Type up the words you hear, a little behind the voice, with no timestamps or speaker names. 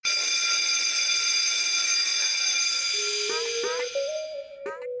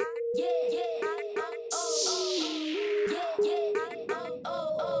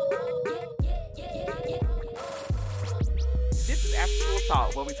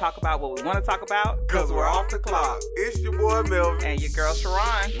where we talk about what we want to talk about. Because we're off the clock. It's your boy Melvin. And your girl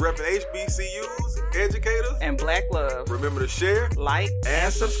Sharon. Repping HBCUs, educators, and Black Love. Remember to share, like,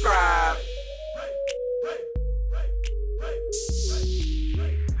 and subscribe.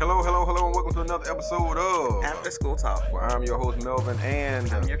 Hello, and welcome to another episode of After School Talk. Well, I'm your host Melvin, and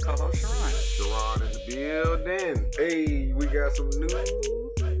I'm your co-host Sharon. Sharon in the building. Hey, we got some news.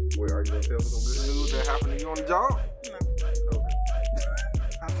 Wait, are you going to tell us some good news that happened to you on the job? No. Okay.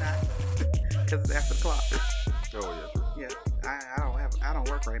 I'm not. Because it's after the clock. Oh, yeah. Yeah, I don't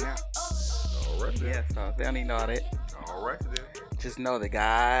work right now. All right, then. Yeah, so they don't need to know that. All right, then. Just know that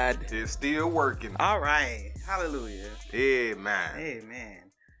God is still working. All right. Hallelujah. Amen. Amen.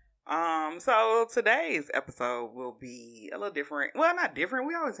 So today's episode will be a little different. Well, not different.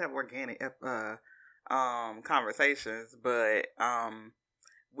 We always have organic conversations, but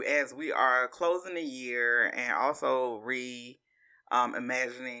as we are closing the year and also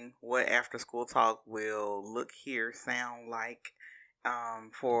imagining what after school talk will look, hear, sound like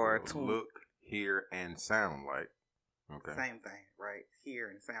look, hear, and sound like. Okay. Same thing, right? Hear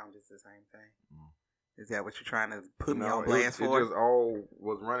and sound is the same thing. Is that what you're trying to put me on blast for? It just all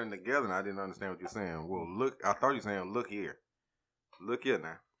was running together, and I didn't understand what you're saying. Well, look, I thought you were saying, look here. Look here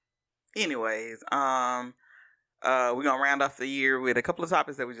now. Anyways, we're going to round off the year with a couple of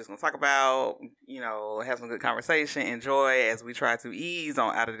topics that we're just going to talk about, have some good conversation, enjoy as we try to ease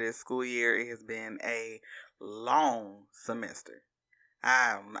on out of this school year. It has been a long semester.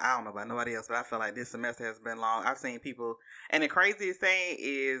 I don't know about nobody else, but I feel like this semester has been long. I've seen people, and the craziest thing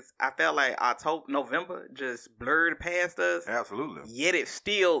is I felt like November just blurred past us. Absolutely. Yet it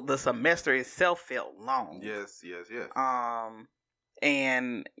still, the semester itself felt long. Yes.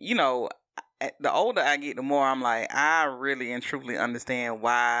 And, the older I get, the more I'm like, I really and truly understand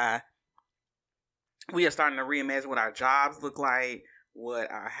why we are starting to reimagine what our jobs look like, what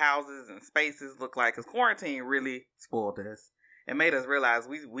our houses and spaces look like, because quarantine really spoiled us. It made us realize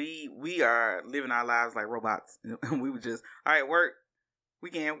we are living our lives like robots. We were just, all right, work.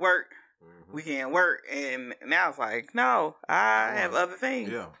 We can't work. Mm-hmm. We can't work. And now it's like, no, I have other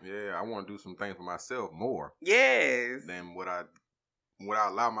things. Yeah. I want to do some things for myself more. Yes. Than what I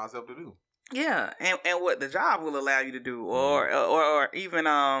allow myself to do. Yeah, and what the job will allow you to do, or even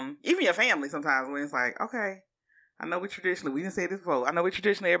your family sometimes, when it's like, okay, I know we didn't say this before. I know we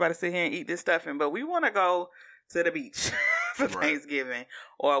traditionally everybody sit here and eat this stuff, but we want to go to the beach for Thanksgiving,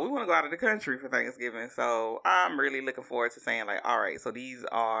 or we want to go out of the country for Thanksgiving. So I'm really looking forward to saying like, all right, so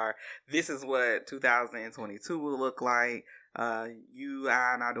this is what 2022 will look like. I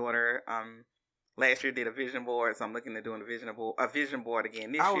and our daughter, last year did a vision board, so I'm looking at doing a vision board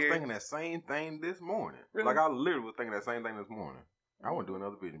again this year. I was thinking that same thing this morning. Really? Like I literally was thinking that same thing this morning. I want to do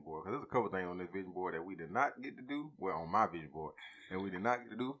another vision board because there's a couple things on this vision board that we did not get to do. Well, on my vision board, and we did not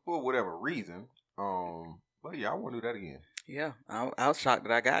get to do for whatever reason. But yeah, I want to do that again. Yeah, I was shocked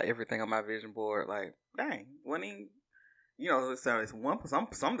that I got everything on my vision board. Like, dang, wasn't even, so it's some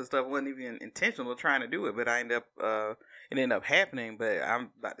of the stuff wasn't even intentional trying to do it, but it ended up happening. But I'm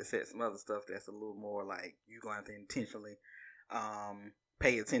about to set some other stuff that's a little more like you're going to have to intentionally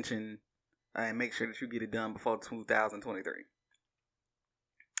pay attention and make sure that you get it done before 2023.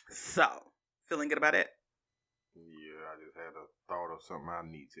 So, feeling good about it? Yeah, I just had a thought of something I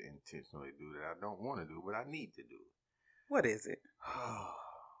need to intentionally do that I don't want to do, but I need to do. What is it?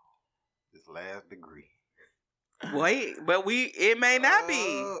 This last degree. Wait, but it may not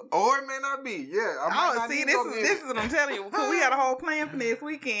be. Or it may not be. Yeah. This is what I'm telling you. We had a whole plan for this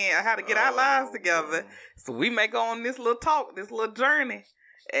weekend on how to get our lives together. So we may go on this little talk, this little journey,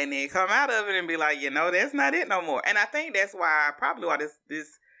 and then come out of it and be like, that's not it no more. And I think that's why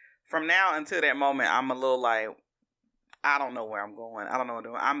this from now until that moment, I'm a little like, I don't know where I'm going. I don't know what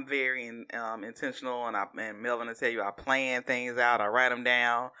I'm doing. I'm very intentional, and Melvin will tell you, I plan things out. I write them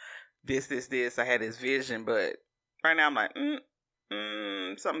down. This. I had this vision, but right now I'm like,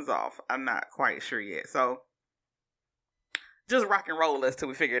 something's off. I'm not quite sure yet. So just rock and roll us till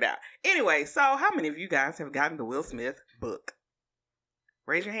we figure it out. Anyway, so how many of you guys have gotten the Will Smith book?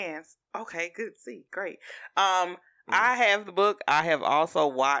 Raise your hands. Okay, good. See, great. I have the book. I have also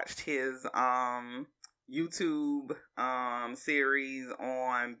watched his YouTube series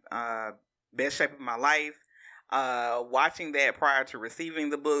on Best Shape of My Life. Watching that prior to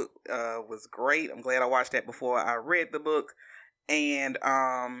receiving the book was great. I'm glad I watched that before I read the book. And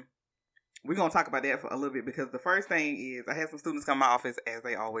we're going to talk about that for a little bit, because the first thing is I had some students come to my office, as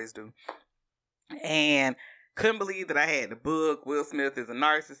they always do, and couldn't believe that I had the book. Will Smith is a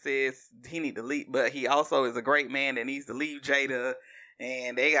narcissist. He need to leave, but he also is a great man that needs to leave Jada.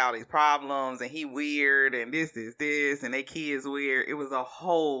 and they got all these problems, and he weird, and this, and they kids weird. It was a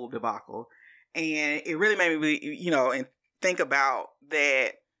whole debacle, and it really made me, and think about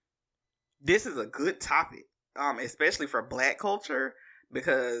that. This is a good topic, especially for Black culture,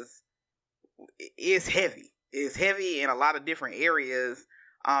 because it's heavy. It's heavy in a lot of different areas.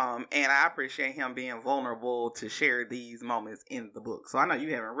 And I appreciate him being vulnerable to share these moments in the book. So I know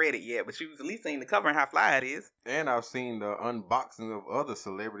you haven't read it yet, but you've at least seen the cover and how fly it is. And I've seen the unboxing of other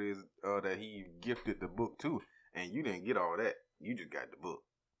celebrities that he gifted the book to. And you didn't get all that. You just got the book.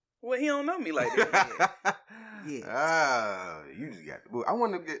 Well, he don't know me like that. Yeah. You just got the book. I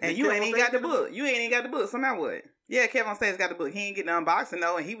want to get. And you ain't even got the book. You ain't even got the book. So now what? Yeah, Kevin on Stage got the book. He ain't getting the unboxing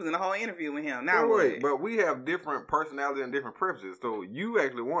though, and he was in the whole interview with him. Now what? But we have different personalities and different preferences. So you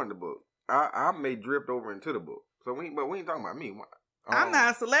actually wanted the book. I may drift over into the book. So we ain't talking about me. I'm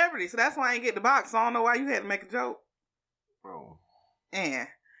not a celebrity, so that's why I ain't get the box. So I don't know why you had to make a joke. Oh. And.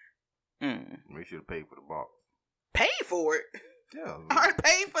 We should have paid for the box. Paid for it? Yeah. I already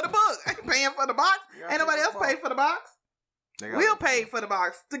paid for the book. I ain't paying for the box. Ain't nobody else paid for the box. We'll pay for the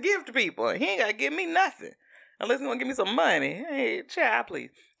box to give to people. He ain't got to give me nothing. Unless he's going to give me some money. Hey, child,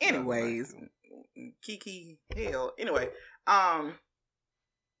 please. Anyways, Kiki, hell. Anyway,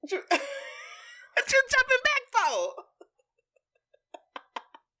 what you jumping back for?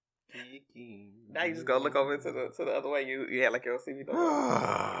 Kiki. Now you just go look over to the other way. You had like your CV door.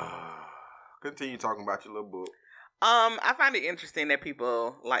 Continue talking about your little book. I find it interesting that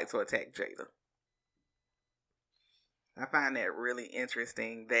people like to attack Jada. I find that really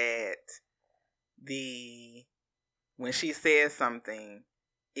interesting that when she says something,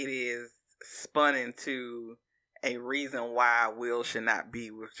 it is spun into a reason why Will should not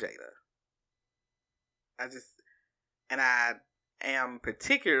be with Jada. I am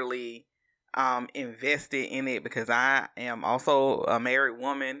particularly invested in it because I am also a married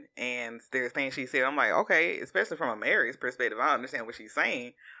woman, and there's things she said, I'm like, okay, especially from a marriage perspective, I understand what she's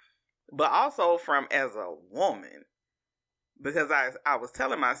saying, but also from as a woman, because I was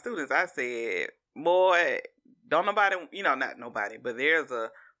telling my students, I said, boy, don't nobody, not nobody, but there's a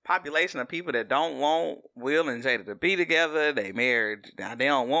population of people that don't want Will and Jada to be together. They married. Now if they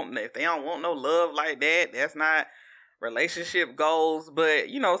don't want no love like that, that's not relationship goals. But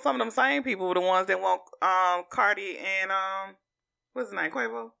some of them same people were the ones that want Cardi and what's his name,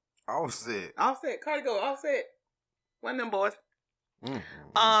 Quavo? Offset. Cardi go Offset. One of them boys.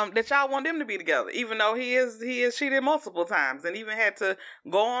 Mm-hmm. That y'all want them to be together, even though he is cheated multiple times and even had to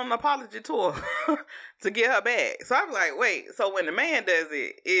go on an apology tour to get her back. So I'm like, wait, so when the man does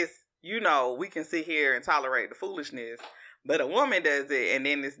it, it's, we can sit here and tolerate the foolishness, but a woman does it and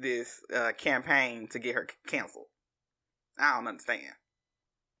then it's this campaign to get her canceled. I don't understand.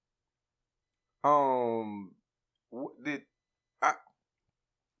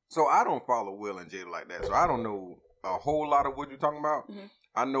 So I don't follow Will and Jada like that, so I don't know a whole lot of what you're talking about. Mm-hmm.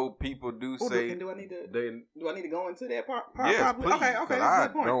 I know people do say. Do I need to go into that part? Yes, probably? please. Okay. That's I a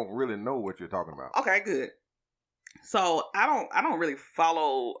good point. don't really know what you're talking about. Okay, good. So I don't really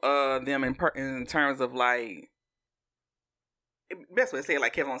follow them in terms of like. Best way to say it,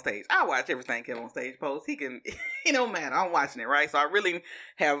 like Kevin on Stage. I watch everything Kevin on Stage posts. He can, it don't matter. I'm watching it, right? So I really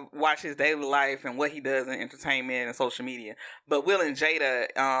have watched his daily life and what he does in entertainment and social media. But Will and Jada,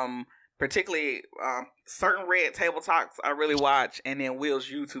 particularly certain Red Table Talks I really watch, and then Will's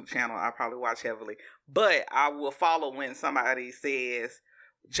YouTube channel I probably watch heavily. But I will follow when somebody says,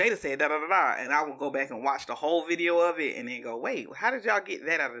 Jada said da-da-da-da, and I will go back and watch the whole video of it and then go, wait, how did y'all get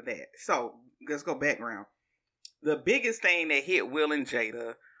that out of that? So let's go background. The biggest thing that hit Will and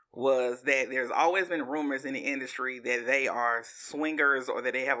Jada was that there's always been rumors in the industry that they are swingers or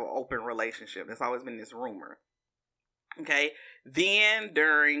that they have an open relationship. There's always been this rumor. Okay. Then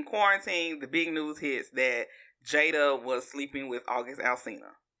during quarantine, the big news hits that Jada was sleeping with August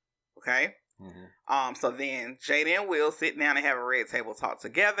Alsina. Okay. Mm-hmm. So then Jada and Will sit down and have a Red Table Talk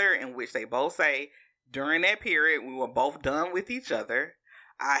together in which they both say during that period, we were both done with each other.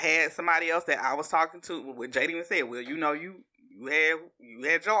 I had somebody else that I was talking to, what Jada even said, well, you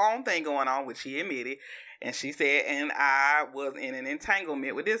had your own thing going on, which she admitted. And she said, and I was in an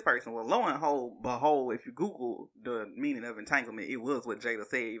entanglement with this person. Well, lo and behold, if you Google the meaning of entanglement, it was what Jada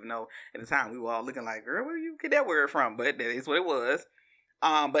said, even though at the time we were all looking like, girl, where you get that word from? But that is what it was.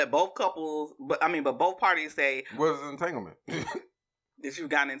 But both parties say. What is entanglement? That you've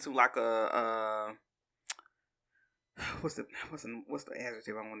gotten into like a what's the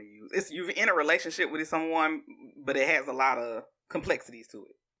adjective I want to use? It's you're in a relationship with someone, but it has a lot of complexities to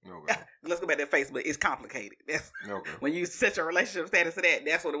it. Okay. Let's go back to Facebook. It's complicated. That's okay. When you set your relationship status to that.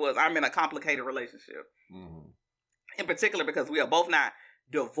 That's what it was. I'm in a complicated relationship. Mm-hmm. in particular because we are both not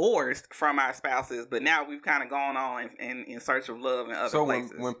divorced from our spouses, but now we've kind of gone on in search of love in other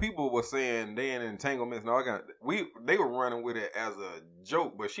places. So when people were saying they in entanglements, they were running with it as a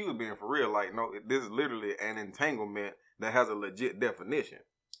joke, but she was being for real. Like, no, this is literally an entanglement that has a legit definition.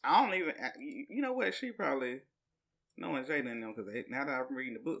 I don't even, you know what? She probably knowing Jay didn't know because now that I'm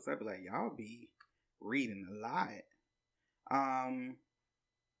reading the books, I'd be like, y'all be reading a lot.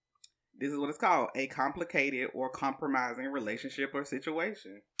 This is what it's called: a complicated or compromising relationship or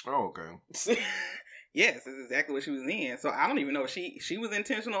situation. Oh, okay. Yes, that's exactly what she was in. So I don't even know if she was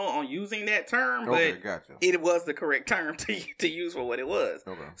intentional on using that term, Okay, but gotcha. it was the correct term to use for what it was.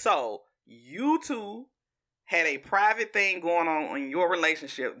 Okay. So you two had a private thing going on in your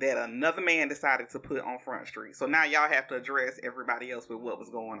relationship that another man decided to put on Front Street. So now y'all have to address everybody else with what was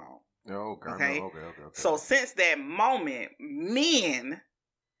going on. Okay. Okay. Okay. So since that moment, men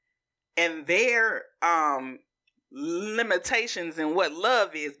and their limitations in what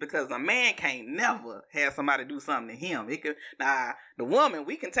love is, because a man can't never have somebody do something to him. It could, the woman,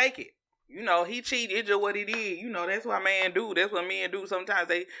 we can take it. You know, he cheated, it's just what he did. You know, that's what men do. That's what men do. Sometimes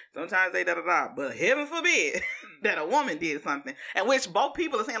they da-da-da. But heaven forbid that a woman did something. And which both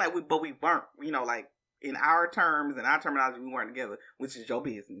people are saying, like, but we weren't, you know, like, in our terms, in our terminology, we weren't together, which is your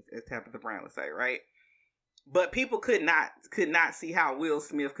business, as Tabitha Brown would say, right? But people could not see how Will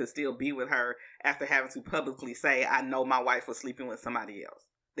Smith could still be with her after having to publicly say, I know my wife was sleeping with somebody else.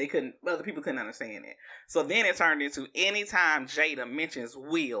 Other people couldn't understand it. So then it turned into anytime Jada mentions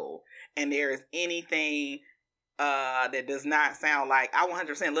Will and there is anything that does not sound like I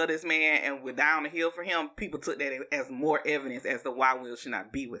 100% love this man and we're down the hill for him, people took that as more evidence as to why Will should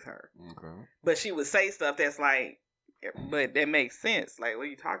not be with her. Okay. But she would say stuff that's like, but that makes sense. Like, what are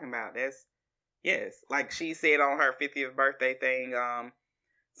you talking about? Yes, like she said on her 50th birthday thing,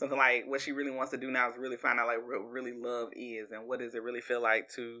 something like what she really wants to do now is really find out like what really love is and what does it really feel like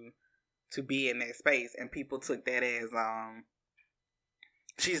to be in that space. And people took that as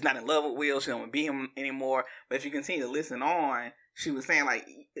she's not in love with Will, she don't want to be him anymore. But if you continue to listen on, she was saying like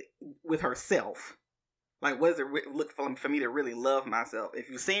with herself, like what does it look for me to really love myself?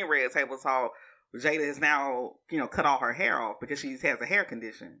 If you've seen Red Table Talk, Jada has now cut all her hair off because she has a hair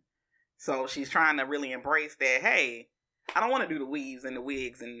condition. So she's trying to really embrace that, hey, I don't want to do the weaves and the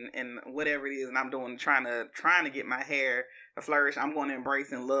wigs and whatever it is, and I'm doing trying to get my hair to flourish. I'm going to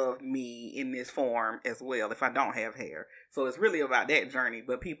embrace and love me in this form as well if I don't have hair. So it's really about that journey.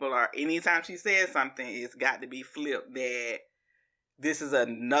 But people are, anytime she says something, it's got to be flipped that this is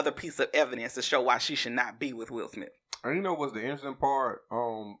another piece of evidence to show why she should not be with Will Smith. And you know what's the interesting part?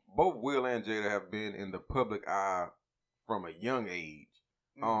 Both Will and Jada have been in the public eye from a young age.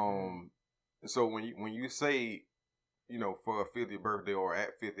 Mm-hmm. So when you say, for a 50th birthday or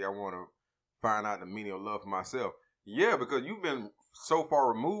at 50, I want to find out the meaning of love for myself. Yeah, because you've been so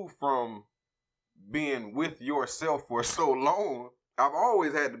far removed from being with yourself for so long. I've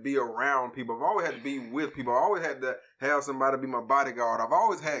always had to be around people. I've always had to be with people. I've always had to have somebody be my bodyguard. I've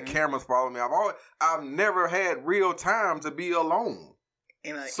always had cameras following me. I've never had real time to be alone.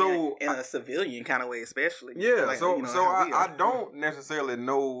 In a civilian kind of way, especially. Yeah, like, I don't necessarily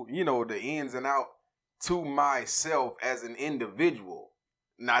know, the ins and out to myself as an individual.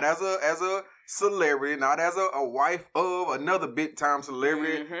 Not as a celebrity, not as a wife of another big time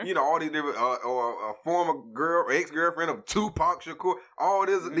celebrity. Mm-hmm. All these different, or a former ex-girlfriend of Tupac Shakur, all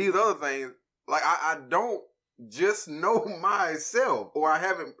these other things. Like I don't just know myself, or I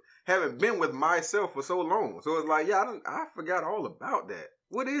haven't been with myself for so long. So it's like, I forgot all about that.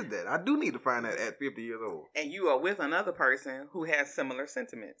 What is that? I do need to find that at 50 years old. And you are with another person who has similar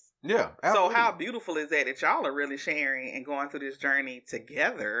sentiments. Yeah, So absolutely. how beautiful is that y'all are really sharing and going through this journey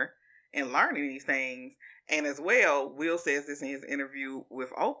together and learning these things. And as well, Will says this in his interview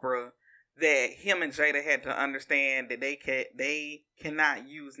with Oprah, that him and Jada had to understand that they cannot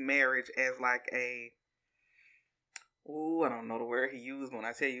use marriage as like I don't know the word he used, but when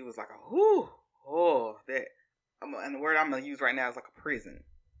I tell you it was like and the word I'm going to use right now is like a prison.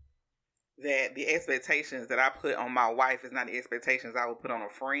 That the expectations that I put on my wife is not the expectations I would put on a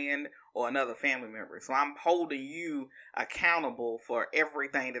friend or another family member. So I'm holding you accountable for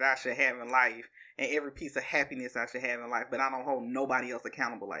everything that I should have in life and every piece of happiness I should have in life, but I don't hold nobody else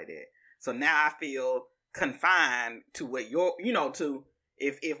accountable like that. So now I feel confined to what to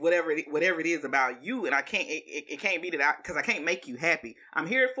if whatever it is about you, and I can't, it can't be that because I can't make you happy. I'm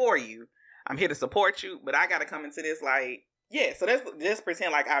here for you. I'm here to support you, but I got to come into this like, yeah, so let's just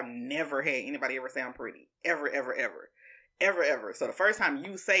pretend like I've never had anybody ever say I'm pretty. Ever. So the first time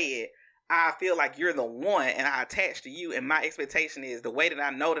you say it, I feel like you're the one and I attach to you, and my expectation is the way that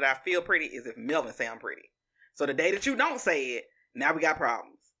I know that I feel pretty is if Melvin say I'm pretty. So the day that you don't say it, now we got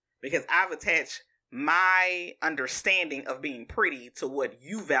problems. Because I've attached my understanding of being pretty to what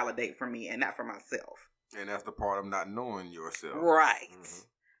you validate for me and not for myself. And that's the part of not knowing yourself. Right. Mm-hmm.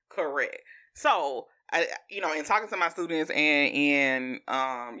 Correct. So, in talking to my students and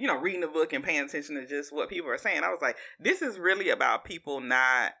reading the book and paying attention to just what people are saying, I was like, this is really about people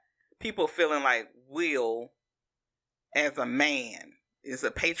feeling like Will, as a man, is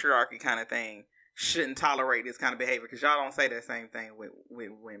a patriarchy kind of thing, shouldn't tolerate this kind of behavior, because y'all don't say that same thing with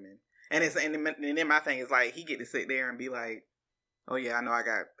women. And then my thing is like, he get to sit there and be like, oh yeah, I know I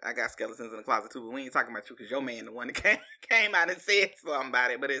got skeletons in the closet too, but we ain't talking about you because your man the one that came out and said something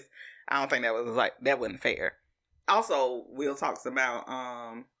about it. But I don't think that wasn't fair. Also, Will talks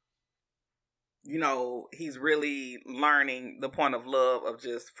about he's really learning the point of love of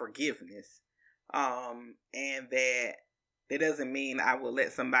just forgiveness, and that doesn't mean I will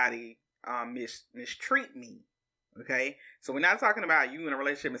let somebody mistreat me. Okay, so we're not talking about you in a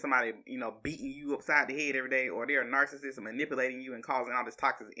relationship with somebody, beating you upside the head every day, or they're a narcissist and manipulating you and causing all this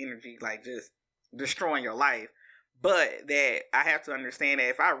toxic energy, like just destroying your life. But that I have to understand that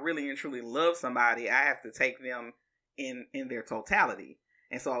if I really and truly love somebody, I have to take them in their totality.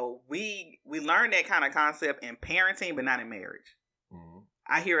 And so we learn that kind of concept in parenting, but not in marriage. Mm-hmm.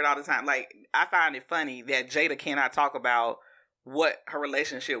 I hear it all the time. Like, I find it funny that Jada cannot talk about what her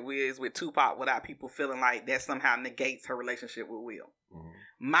relationship is with Tupac without people feeling like that somehow negates her relationship with Will. Mm-hmm.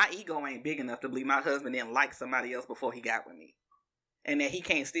 My ego ain't big enough to believe my husband didn't like somebody else before he got with me. And that he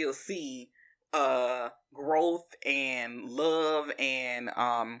can't still see growth and love and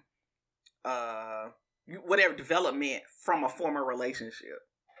whatever development from a former relationship.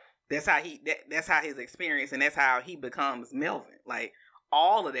 That's how his experience, and that's how he becomes Melvin. Like,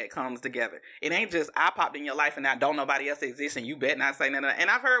 all of that comes together. It ain't just I popped in your life and now don't nobody else exists and you bet not say nothing. And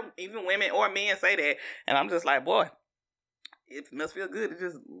I've heard even women or men say that, and I'm just like, boy, it must feel good to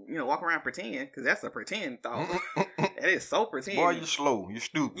just walk around pretend, because that's a pretend thought. It is so pretend. Boy, you slow, you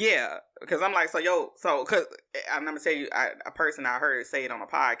stupid. Yeah, because I'm like, because I'm gonna tell you, a person I heard say it on a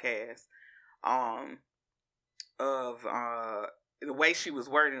podcast, of the way she was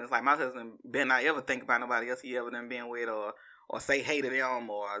wording is like, my husband better not ever think about nobody else he ever done been with, or say hey to them,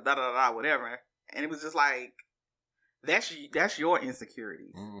 or da-da-da-da, whatever. And it was just like, that's your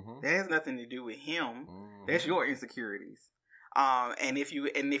insecurities. Mm-hmm. That has nothing to do with him. Mm-hmm. That's your insecurities. And if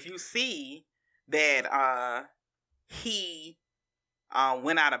you see that he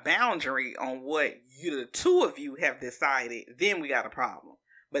went out of boundary on what the two of you have decided, then we got a problem.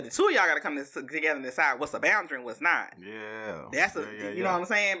 But the two of y'all got to come together and decide what's a boundary and what's not. Yeah. That's you know what I'm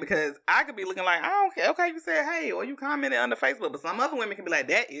saying? Because I could be looking like, I don't care. Okay, you said hey, or you commented on the Facebook, but some other women can be like,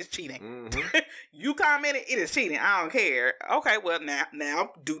 that is cheating. Mm-hmm. You commented, it is cheating. I don't care. Okay, well now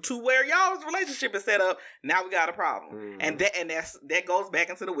due to where y'all's relationship is set up, now we got a problem. Mm-hmm. And that goes back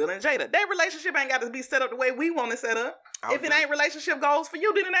into the Will and Jada. Their relationship ain't got to be set up the way we want it set up. If it ain't relationship goals for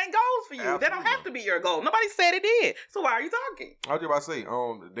you, then it ain't goals for you. Absolutely. That don't have to be your goal. Nobody said it did. So why are you talking? I was just about to say,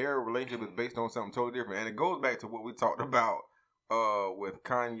 their relationship is based on something totally different. And it goes back to what we talked about with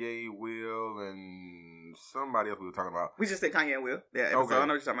Kanye, Will, and somebody else we were talking about. We just said Kanye and Will. Yeah, okay. I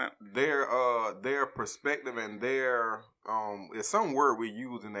know what you're talking about. Their perspective and their it's some word we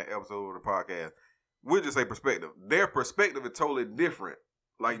use in that episode of the podcast. We'll just say perspective. Their perspective is totally different.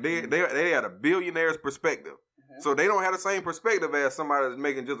 Like they had a billionaire's perspective. So they don't have the same perspective as somebody that's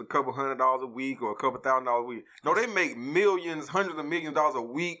making just a couple $100 a week or a couple $1,000 a week. No, they make millions, hundreds of millions of dollars a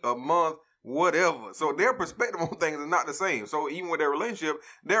week, a month, whatever. So their perspective on things is not the same. So even with their relationship,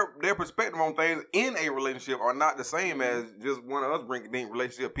 their perspective on things in a relationship are not the same as just one of us rinky-dink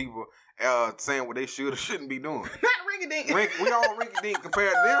relationship people saying what they should or shouldn't be doing. Not rinky-dink. We all rinky-dink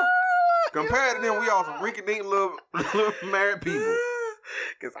compared to them. Compared to them, we all some rinky-dink little married people.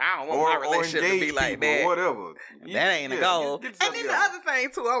 Because I don't want my relationship to be like that. Whatever. That ain't the goal. And then the other thing,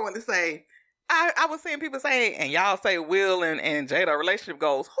 too, I want to say, I was seeing people say, and y'all say Will and Jada relationship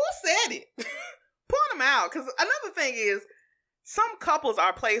goals. Who said it? Point them out. Because another thing is, some couples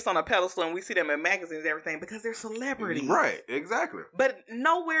are placed on a pedestal and we see them in magazines and everything because they're celebrities. Right, exactly. But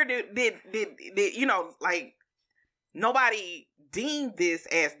nowhere did nobody deemed this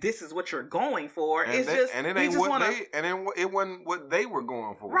as this is what you're going for. It wasn't what they were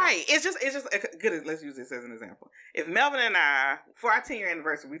going for. Right. It's just good. Let's use this as an example. If Melvin and I, for our 10-year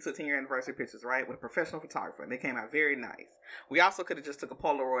anniversary, we took 10-year anniversary pictures, right, with a professional photographer, and they came out very nice. We also could have just took a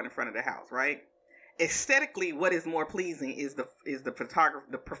Polaroid in front of the house, right? Aesthetically, what is more pleasing is the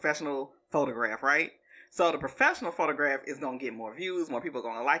professional photograph, right? So the professional photograph is gonna get more views, more people are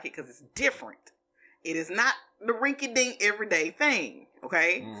gonna like it because it's different. It is not the rinky-dink everyday thing.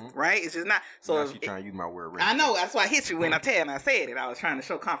 Okay? Right? It's just not. So now she trying to use my word rinky-dink. I know. That's why I hit you when I said it. I was trying to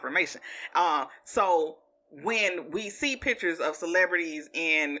show confirmation. So when we see pictures of celebrities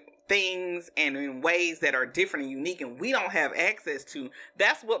in things and in ways that are different and unique and we don't have access to,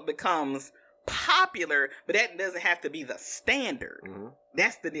 that's what becomes popular, but that doesn't have to be the standard.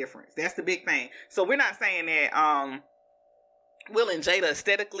 That's the difference. That's the big thing. So we're not saying that Will and Jada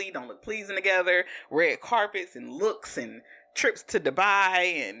aesthetically don't look pleasing together. Red carpets and looks and trips to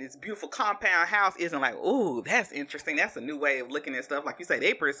Dubai and this beautiful compound house isn't like, ooh, that's interesting. That's a new way of looking at stuff. Like you say,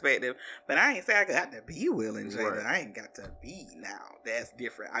 their perspective. But I ain't say I got to be Will and Jada. Right. I ain't got to be now. That's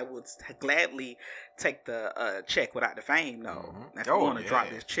different. I would gladly take the check without the fame, though. If you want to drop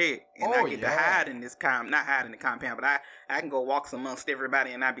this check and I get to hide in this not hide in the compound, but I can go walk amongst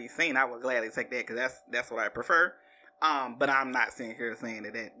everybody and not be seen, I would gladly take that because that's what I prefer. But I'm not sitting here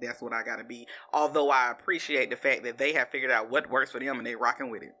saying that's what I gotta be. Although I appreciate the fact that they have figured out what works for them and they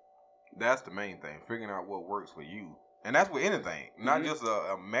rocking with it. That's the main thing, figuring out what works for you, and that's with anything, not just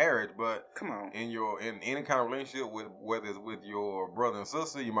a marriage, but in any kind of relationship with whether it's with your brother and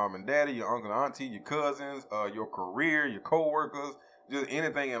sister, your mom and daddy, your uncle and auntie, your cousins, your career, your coworkers, just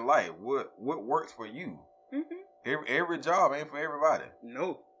anything in life. What works for you? Every job ain't for everybody.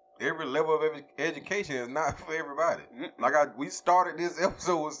 No. Every level of education is not for everybody. Like we started this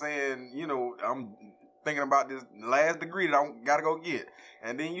episode saying, I'm thinking about this last degree that I gotta go get,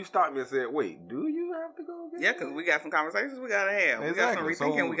 and then you stopped me and said, "Wait, do you have to go get?" Yeah, because we got some conversations we gotta have. Exactly. We got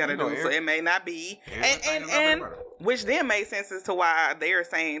some rethinking we gotta do. So it may not be, and which then makes sense as to why they are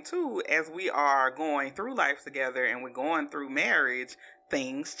saying too, as we are going through life together and we're going through marriage.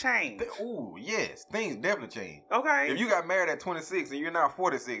 Things change. Ooh, yes, things definitely change. Okay. If you got married at 26 and you're now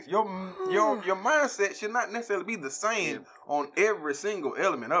 46, your mindset should not necessarily be the same on every single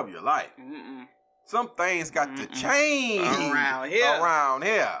element of your life. Some things got to change around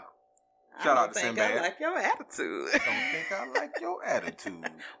here. Shout out to Sinbad. I like your attitude. Don't think I like your attitude.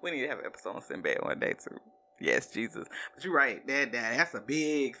 We need to have an episode on Sinbad one day too. Yes, Jesus. But you're right. That's a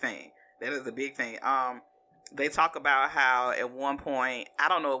big thing. That is a big thing. They talk about how at one point, I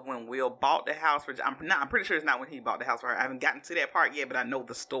don't know when Will bought the house for, I'm pretty sure it's not when he bought the house for her. I haven't gotten to that part yet, but I know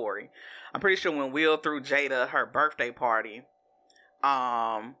the story. I'm pretty sure when Will threw Jada her birthday party,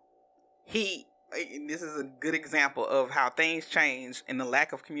 this is a good example of how things change and the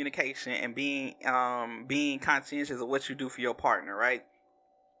lack of communication and being conscientious of what you do for your partner, right?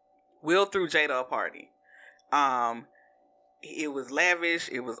 Will threw Jada a party. It was lavish.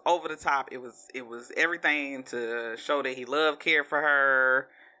 It was over the top. It was everything to show that he loved, cared for her,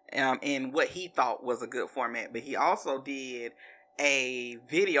 in what he thought was a good format. But he also did a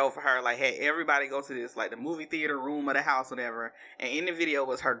video for her, like had everybody go to this, like the movie theater room of the house, whatever. And in the video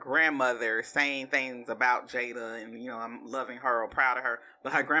was her grandmother saying things about Jada, and I'm loving her or proud of her.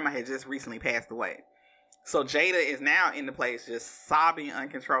 But her grandma had just recently passed away. So Jada is now in the place just sobbing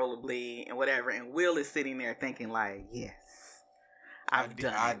uncontrollably and whatever. And Will is sitting there thinking like, yes. I did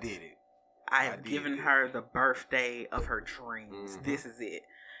it. I have given her the birthday of her dreams. This is it.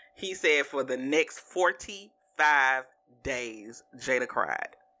 He said for the next 45 days, Jada cried.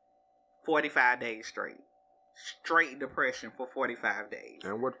 45 days straight. Straight depression for 45 days.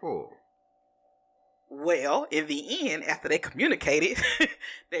 And what for? Well, in the end, after they communicated,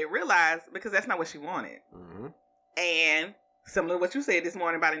 they realized because that's not what she wanted. And similar to what you said this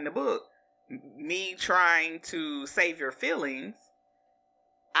morning about in the book, me trying to save your feelings,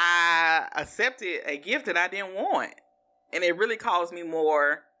 I accepted a gift that I didn't want. And it really caused me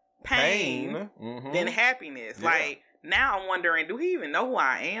more pain than happiness. Yeah. Like, now I'm wondering, do he even know who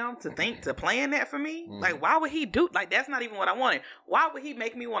I am to plan that for me? Like, why would he do, like, that's not even what I wanted. Why would he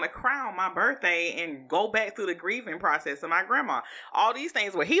make me want to cry on my birthday and go back through the grieving process of my grandma? All these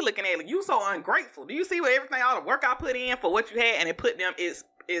things where he looking at, like, you so ungrateful. Do you see what everything, all the work I put in for what you had, and it put them, is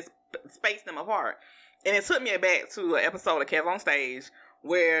spaced them apart. And it took me back to an episode of Kev on Stage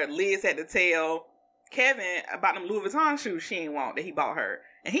where Liz had to tell Kevin about them Louis Vuitton shoes she didn't want that he bought her.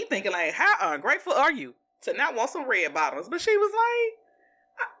 And he thinking like, how ungrateful are you to not want some red bottoms? But she was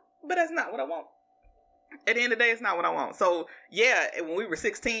like, but that's not what I want. At the end of the day, it's not what I want. So, yeah, when we were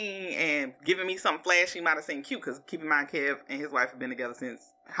 16 and giving me something flashy might have seemed cute, because keep in mind, Kev and his wife have been together since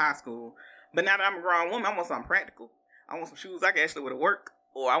high school. But now that I'm a grown woman, I want something practical. I want some shoes I can actually wear to work.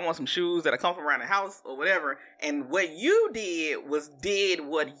 Or I want some shoes that I come from around the house or whatever. And what you did was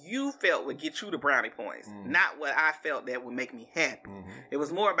what you felt would get you the brownie points. Not what I felt that would make me happy. It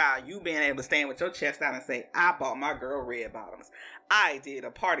was more about you being able to stand with your chest out and say, I bought my girl red bottoms. I did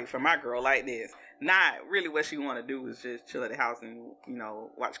a party for my girl like this. not really what she want to do is just chill at the house and,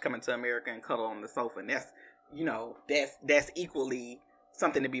 watch Coming to America and cuddle on the sofa. And that's equally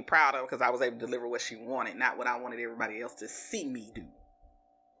something to be proud of because I was able to deliver what she wanted, not what I wanted everybody else to see me do.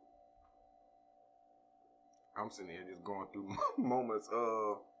 I'm sitting here just going through moments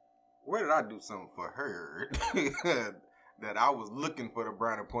of where did I do something for her that I was looking for the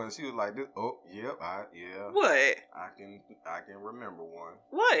brownie points. She was like, "This, oh, yep, yeah." What? I can remember one.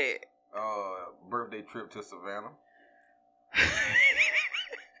 What? Birthday trip to Savannah.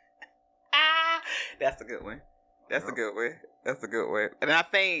 That's a good one. That's a good one. And I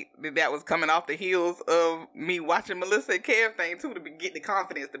think that was coming off the heels of me watching Melissa and Kev thing too, to get the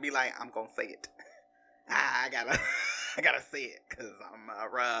confidence to be like, I'm gonna say it. I gotta say it because I'm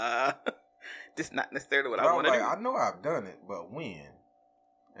just not necessarily what I want to do. I know I've done it, but when?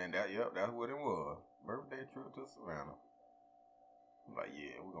 And that's what it was. Birthday trip to Savannah. I'm like,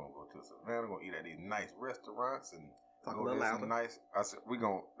 yeah, we're gonna go to Savannah. We're gonna eat at these nice restaurants and go to some nice. I said, we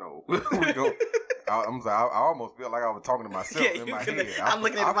gonna. I'm sorry, I almost feel like I was talking to myself in my head. I'm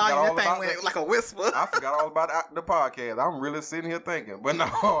looking at the volume, that thing went like a whisper. I forgot all about the podcast. I'm really sitting here thinking. But no,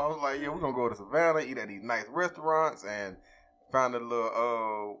 I was like, yeah, we're going to go to Savannah, eat at these nice restaurants, and find a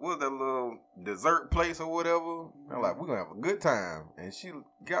little, what was that little dessert place or whatever? I'm like, we're going to have a good time. And she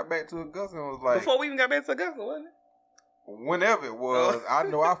got back to Augusta and was like. Before we even got back to Augusta, wasn't it? Whenever it was, I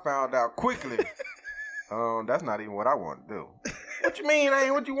know I found out quickly. That's not even what I want to do. What you mean that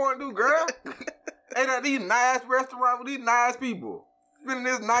ain't what you want to do, girl? Ain't at these nice restaurants with these nice people spending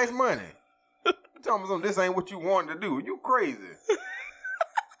this nice money. You telling me something, this ain't what you wanted to do. You crazy.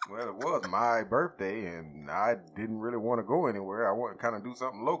 Well, it was my birthday, and I didn't really want to go anywhere. I wanted to kind of do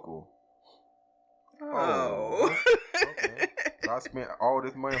something local. Oh. Okay. So I spent all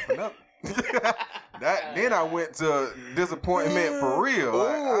this money for nothing. Then I went to disappointment for real.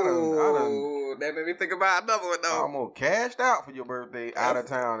 I done that made me think about another one, though. I almost cashed out for your birthday out of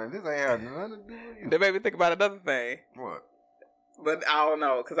town, and this ain't had nothing to do with you. That made me think about another thing. What? But I don't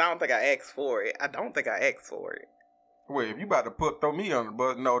know, because I don't think I asked for it. Wait, if you about to throw me on the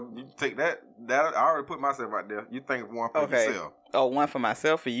bus, no, you take that. I already put myself out there. You think one for yourself. Oh, one for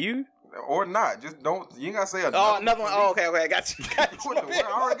myself for you? Or not. Just don't. You ain't got to say another. Oh, another one. Oh, okay. I got you. I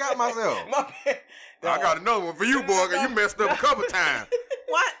already got myself. My bad. I got another one for you, boy, because you messed up a couple times.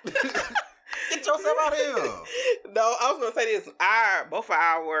 What? Get yourself out of here. No, I was going to say this. Both of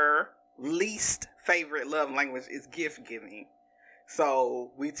our least favorite love language is gift giving.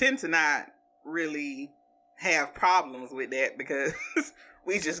 So we tend to not really have problems with that because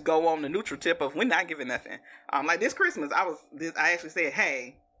we just go on the neutral tip of we're not giving nothing. Like this Christmas, I actually said,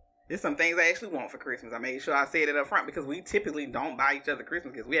 hey, there's some things I actually want for Christmas. I made sure I said it up front because we typically don't buy each other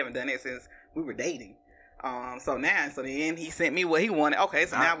Christmas because we haven't done it since we were dating. So then he sent me what he wanted. Okay,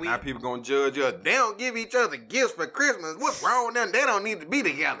 so now people gonna judge us. They don't give each other gifts for Christmas. What's wrong with them? They don't need to be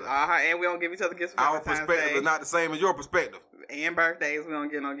together. And we don't give each other gifts for our perspective is not the same as your perspective. And birthdays, we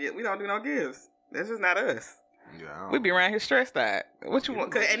don't get no gifts. We don't do no gifts. That's just not us. Yeah, we be around here stressed out. What you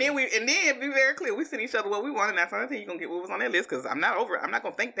want? And then be very clear. We send each other what we want, and that's the thing you gonna get what was on that list. Because I'm not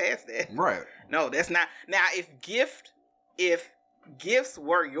gonna think past that. Right. No, that's not. Now, if gifts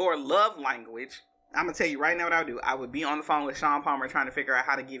were your love language, I'm gonna tell you right now what I would do. I would be on the phone with Sean Palmer trying to figure out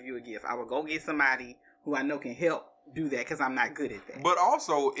how to give you a gift. I would go get somebody who I know can help do that because I'm not good at that. But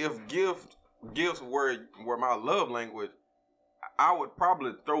also, if gifts were my love language, I would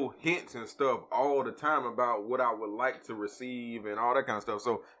probably throw hints and stuff all the time about what I would like to receive and all that kind of stuff.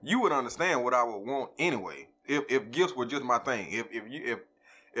 So you would understand what I would want anyway. If gifts were just my thing.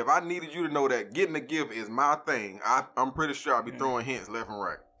 If I needed you to know that getting a gift is my thing, I'm pretty sure I'd be throwing hints left and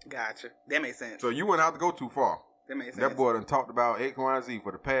right. Gotcha. That makes sense. So you wouldn't have to go too far. That makes sense. That boy done talked about X, Y, and Z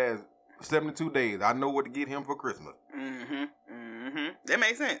for the past 72 days. I know what to get him for Christmas. That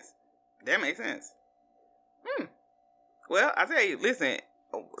makes sense. Well, I tell you, listen,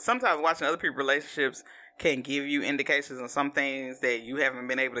 sometimes watching other people's relationships can give you indications on some things that you haven't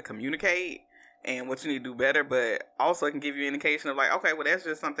been able to communicate and what you need to do better, but also it can give you an indication of like, okay, well, that's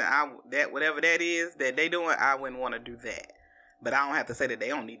just something that whatever that is that they doing, I wouldn't want to do that. But I don't have to say that they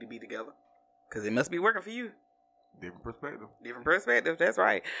don't need to be together because it must be working for you. Different perspective. That's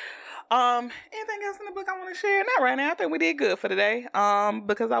right. Anything else in the book I want to share? Not right now. I think we did good for today.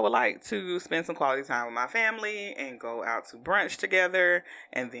 Because I would like to spend some quality time with my family and go out to brunch together.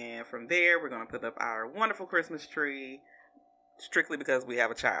 And then from there, we're going to put up our wonderful Christmas tree strictly because we have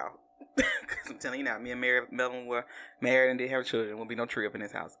a child. Because I'm telling you now, me and Melvin were married and didn't have children. Won't be no tree up in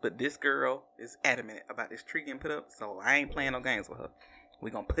this house. But this girl is adamant about this tree getting put up. So I ain't playing no games with her. We're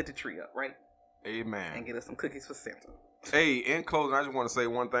going to put the tree up, right? Amen. And get us some cookies for Santa. Hey, in closing, I just want to say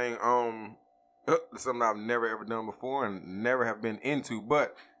one thing. Something I've never ever done before and never have been into.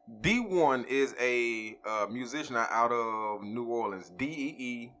 But D1 is a musician out of New Orleans.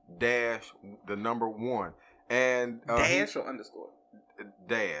 DEE-1. And dash or underscore?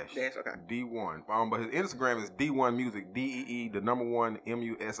 Dash. Dash, okay. D1. But his Instagram is D1 Music. DEE1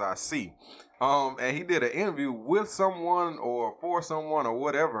 MUSIC. And he did an interview with someone or for someone or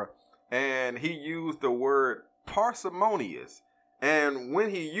whatever, and he used the word parsimonious. And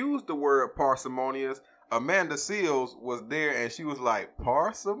when he used the word parsimonious, Amanda Seales was there, and she was like,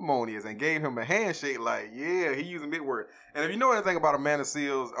 parsimonious, and gave him a handshake like, yeah, he using big words. And if you know anything about Amanda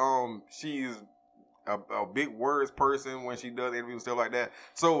Seales, she's a big words person when she does interviews and stuff like that.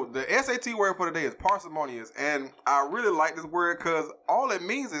 So the SAT word for today is parsimonious, and I really like this word because all it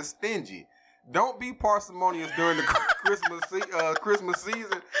means is stingy. Don't be parsimonious during the Christmas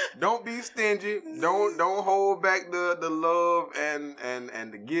season. Don't be stingy. Don't hold back the love and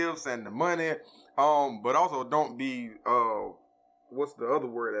the gifts and the money. But also don't be what's the other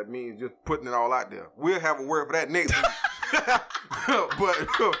word that means just putting it all out there. We'll have a word for that next week.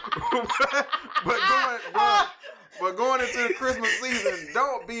 but going into the Christmas season,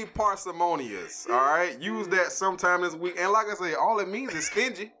 don't be parsimonious. All right, use that sometime this week. And like I say, all it means is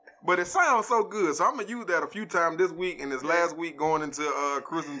stingy. But it sounds so good, so I'm going to use that a few times this week and this last week going into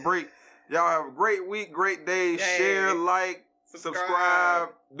Christmas break. Y'all have a great week, great day. Yay. Share, like, subscribe,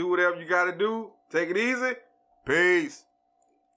 do whatever you got to do. Take it easy. Peace.